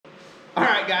All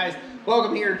right, guys,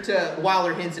 welcome here to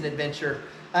Wilder Henson Adventure.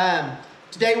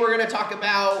 Today we're going to talk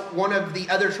about one of the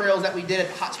other trails that we did at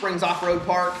the Hot Springs Off-Road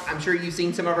Park. I'm sure you've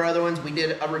seen some of our other ones. We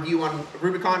did a review on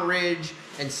Rubicon Ridge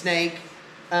and Snake,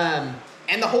 and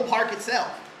the whole park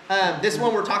itself. This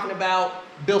one we're talking about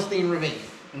Bilstein Ravine.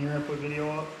 And you're going to put video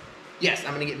up? Yes,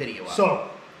 I'm going to get video up. So,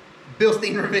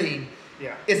 Bilstein Ravine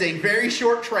is a very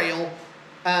short trail,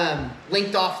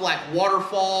 linked off like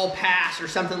Waterfall Pass or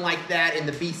something like that in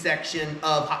the B section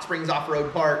of Hot Springs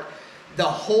Off-Road Park. The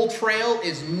whole trail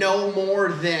is no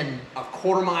more than a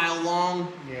quarter-mile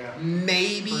long,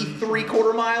 maybe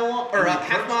three-quarter mile long, or a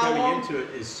half-mile long. Coming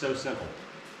into it is so simple.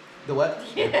 The what?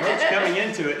 The approach coming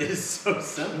into it is so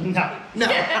simple. No. No.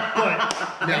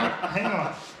 But, No. hang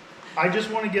on. I just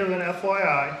want to give an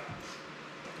FYI,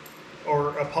 or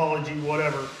apology,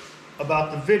 whatever,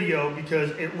 about the video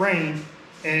because it rained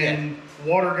and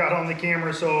water got on the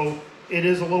camera, so it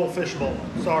is a little fishbowl.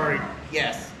 Sorry.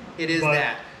 Yes, it is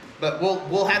that. But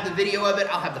we'll have the video of it.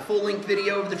 I'll have the full-length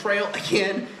video of the trail.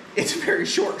 Again, it's a very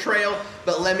short trail,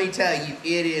 but let me tell you,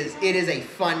 it is a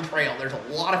fun trail. There's a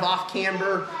lot of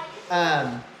off-camber.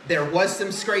 There was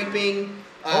some scraping.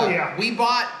 We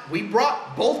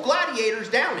brought both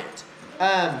Gladiators down it.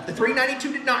 The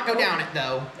 392 did not go down it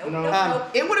though.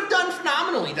 Nope. It would have done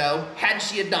phenomenally though had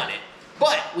she had done it.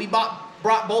 But we brought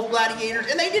both Gladiators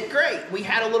and they did great. We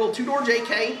had a little two-door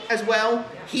JK as well.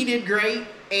 He did great.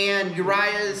 And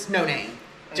Uriah's no name,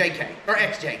 JK or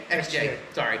XJ.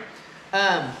 Sorry.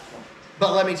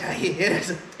 But let me tell you,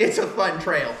 it's a fun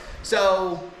trail.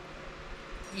 So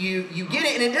you get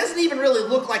it, and it doesn't even really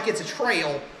look like it's a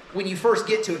trail when you first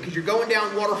get to it because you're going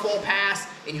down Waterfall Pass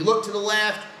and you look to the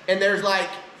left and there's like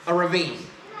a ravine.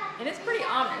 And it's pretty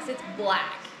ominous. It's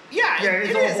black. Yeah,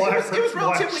 it all is. black. It was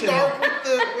relatively dark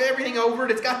with everything over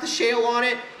it. It's got the shale on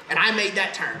it, and I made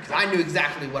that turn because I knew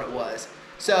exactly what it was.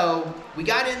 So we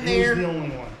got in there. He was the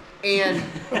only one. And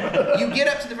you get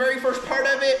up to the very first part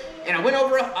of it, and I went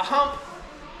over a hump,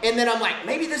 and then I'm like,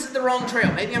 maybe this is the wrong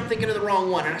trail. Maybe I'm thinking of the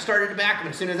wrong one. And I started to back, and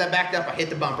as soon as I backed up, I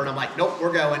hit the bumper, and I'm like, nope,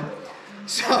 we're going.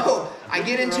 So I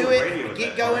get into it,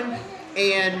 get going,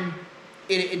 and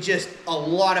it just a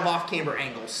lot of off-camber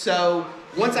angles. So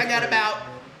once I got about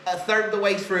a third of the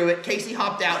way through it, Casey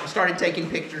hopped out and started taking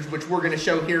pictures, which we're going to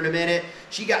show here in a minute.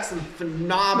 She got some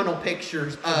phenomenal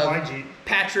pictures of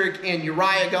Patrick and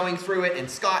Uriah going through it and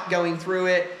Scott going through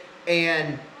it.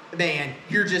 And man,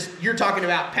 you're talking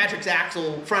about Patrick's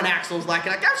front axle's like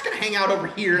I'm just going to hang out over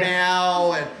here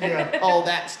now and all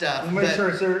that stuff. Make sure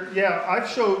it's there. Yeah, I've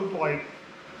showed like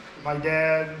my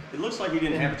dad. It looks like he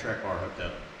didn't have a track bar hooked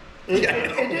up. It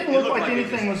didn't look like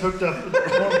anything was hooked up at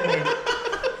one point.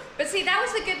 But see, that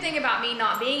was the good thing about me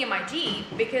not being in my Jeep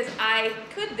because I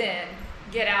could then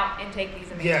get out and take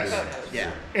these amazing photos.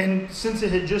 Yeah. And since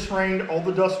it had just rained, all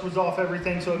the dust was off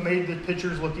everything, so it made the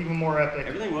pictures look even more epic.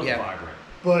 Everything was vibrant.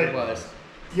 But it was.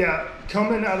 Yeah,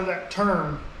 coming out of that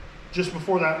turn, just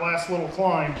before that last little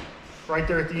climb, right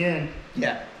there at the end,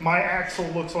 my axle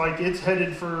looks like it's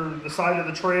headed for the side of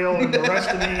the trail, and the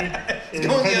rest of me is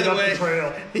headed up the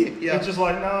trail. It's just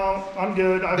like, no, I'm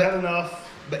good. I've had enough.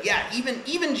 But yeah,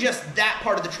 even just that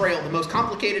part of the trail, the most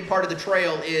complicated part of the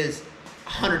trail is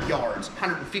 100 yards,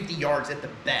 150 yards at the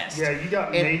best. Yeah, you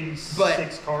got maybe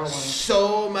 6 car lengths.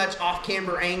 So much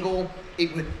off-camber angle.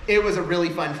 It was a really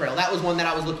fun trail. That was one that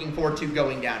I was looking forward to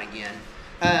going down again.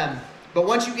 But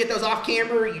once you get those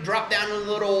off-camber, you drop down a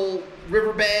little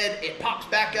riverbed, it pops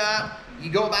back up, you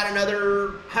go about another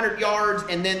 100 yards,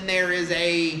 and then there is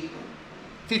a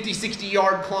 50, 60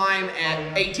 yard climb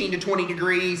at 18 to 20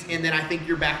 degrees, and then I think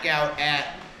you're back out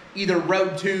at either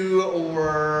Road 2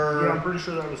 or... Yeah, I'm pretty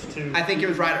sure that was 2. I think it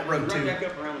was right at Road 2. Right back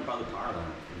up around by the power line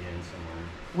again somewhere.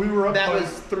 We were up That was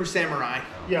through Samurai.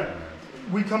 Yeah.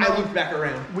 I looped back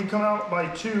around. We come out by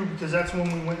 2 because that's when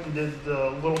we went and did the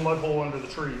little mud hole under the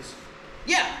trees.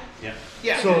 Yeah.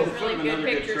 So really good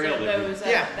pictures of those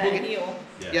that hill.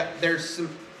 Yep, there's some...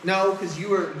 No, because you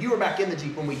were back in the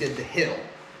Jeep when we did the hill.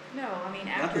 No, I mean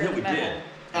Not after the hill we mud did.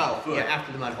 hole. Oh, yeah,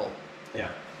 after the mud hole.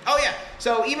 Yeah. Oh, yeah.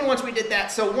 So even once we did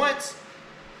that, so once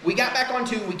we got back on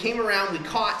 2, we came around, we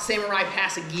caught Samurai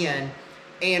Pass again,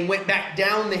 and went back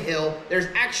down the hill. There's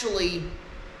actually,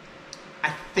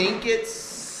 I think it's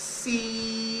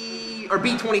C or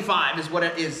B25 is what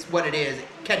it is. It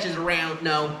catches around,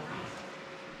 no,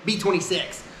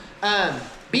 B26.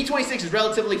 B26 is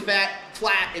relatively flat.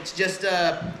 It's just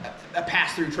a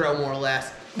pass-through trail, more or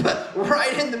less. But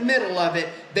right in the middle of it,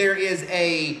 there is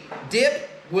a dip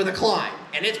with a climb,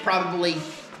 and it's probably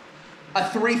a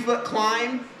 3-foot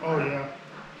climb. Oh yeah.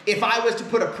 If I was to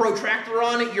put a protractor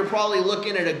on it, you're probably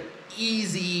looking at an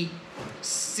easy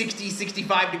 60,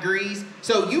 65 degrees.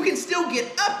 So you can still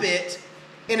get up it,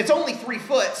 and it's only 3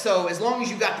 foot, so as long as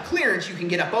you got the clearance, you can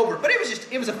get up over it. But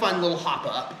it was a fun little hop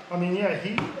up. I mean,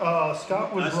 yeah,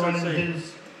 Scott was running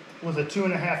his with a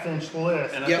 2.5-inch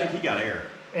lift. And I think he got air.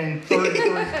 And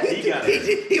 33. He got air.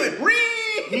 He went, ring!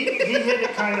 He hit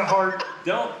it kind of hard.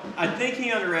 I think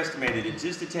he underestimated it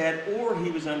just a tad, or he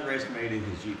was underestimating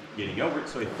his Jeep getting over it,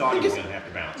 so he thought he was going to have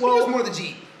to bounce. Well, it was more the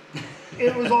Jeep.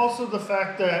 It was also the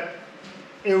fact that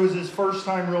it was his first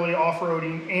time really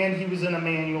off-roading, and he was in a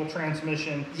manual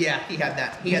transmission. Yeah, he had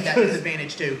that. He had that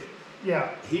disadvantage too. Yeah.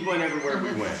 He went everywhere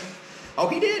we went. Oh,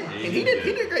 he did. Yeah, And he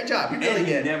did a great job. He really And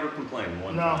he did. never complained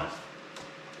one time.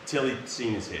 Until he'd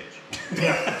seen his hitch.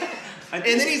 Yeah. And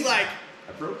then he's like,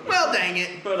 well, dang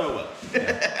it. But oh well.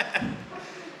 Yeah.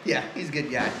 Yeah, he's a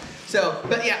good guy. So,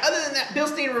 but yeah, other than that,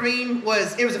 Bilstein Ravine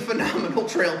was a phenomenal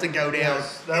trail to go down,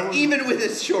 Yes, even with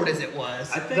as short as it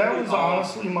was. I think That was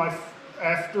honestly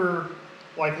after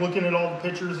like looking at all the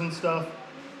pictures and stuff,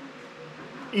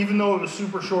 even though it was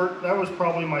super short, that was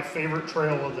probably my favorite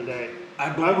trail of the day. I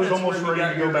was that's almost where you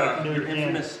ready got to go back and do your it again.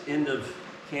 infamous end of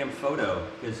cam photo,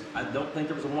 because I don't think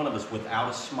there was one of us without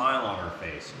a smile on our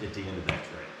face at the end of that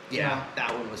trail. Yeah,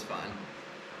 that one was fun.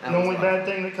 The only bad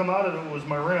thing that come out of it was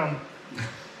my rim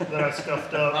that I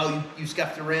scuffed up. Oh, you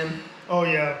scuffed the rim? Oh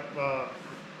yeah.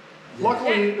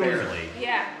 Luckily, Barely.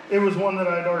 it was one that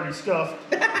I'd already scuffed.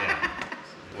 Yeah.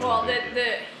 Well,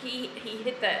 he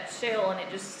hit that shell and it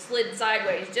just slid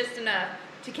sideways just enough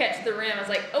to catch the rim. I was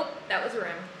like, oh, that was a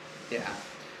rim.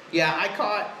 Yeah. I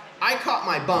caught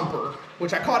my bumper,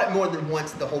 which I caught it more than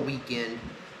once the whole weekend.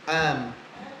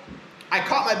 I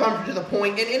caught my bumper to the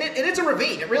point, and it's a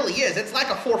ravine. It really is. It's like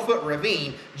a 4-foot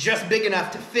ravine, just big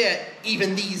enough to fit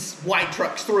even these wide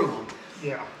trucks through them.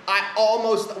 Yeah.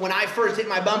 When I first hit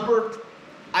my bumper,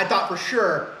 I thought for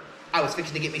sure I was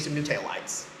fixing to get me some new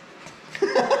taillights. Yeah.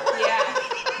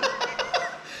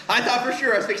 I thought for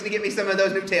sure I was fixing to get me some of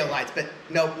those new taillights, but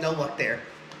nope, no luck there.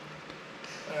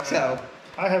 So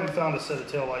I haven't found a set of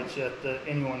taillights yet that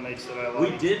anyone makes that I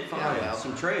like. We did find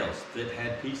some trails that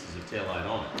had pieces of taillight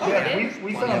on it. Yeah,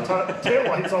 we found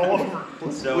taillights all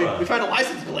over. So we found a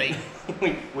license plate.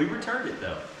 we returned it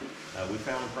though. We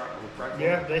found them right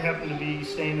Yeah, they happen to be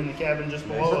staying in the cabin just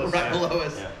below us. Right below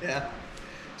us. Yeah.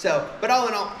 So, but all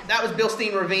in all, that was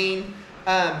Bilstein Ravine.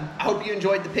 I hope you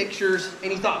enjoyed the pictures.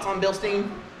 Any thoughts on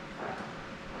Bilstein?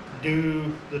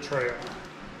 Do the trail.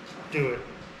 Do it.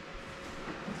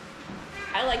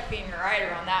 I like being a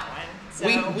rider on that one. So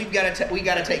We got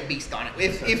to take Beast on it.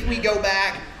 If we go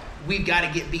back, we've got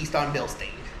to get Beast on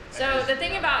Bilstein. So the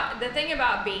thing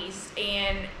about Beast,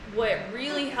 and what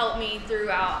really helped me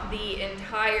throughout the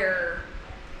entire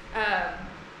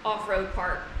off-road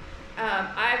part,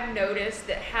 I've noticed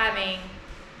that having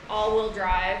all-wheel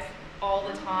drive all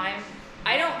the time,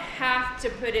 I don't have to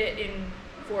put it in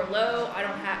 4 low.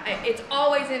 It's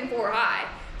always in 4 high.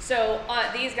 So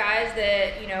these guys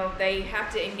that they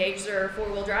have to engage their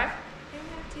 4-wheel drive, they don't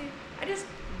have to. I just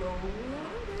roll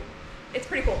over. It's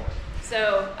pretty cool.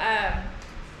 So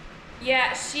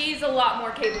yeah, she's a lot more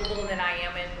capable than I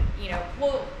am, and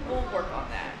we'll work on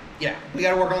that. Yeah, we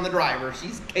got to work on the driver.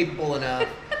 She's capable enough.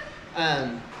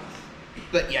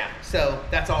 But yeah, so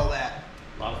that's all that.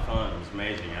 A lot of fun. It was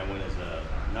amazing. I went as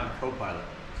not a co-pilot,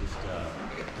 just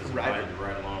as invited to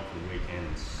ride along for the weekend.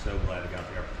 And so glad I got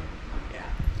the opportunity. Yeah.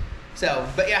 So,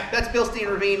 but yeah, that's Bilstein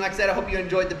Ravine. Like I said, I hope you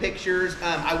enjoyed the pictures.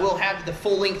 I will have the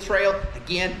full-length trail.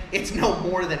 Again, it's no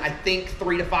more than, I think,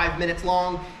 3 to 5 minutes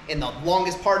long. And the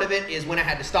longest part of it is when I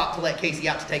had to stop to let Casey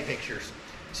out to take pictures.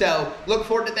 So, look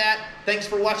forward to that. Thanks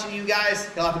for watching, you guys.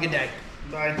 Y'all have a good day.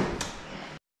 Bye.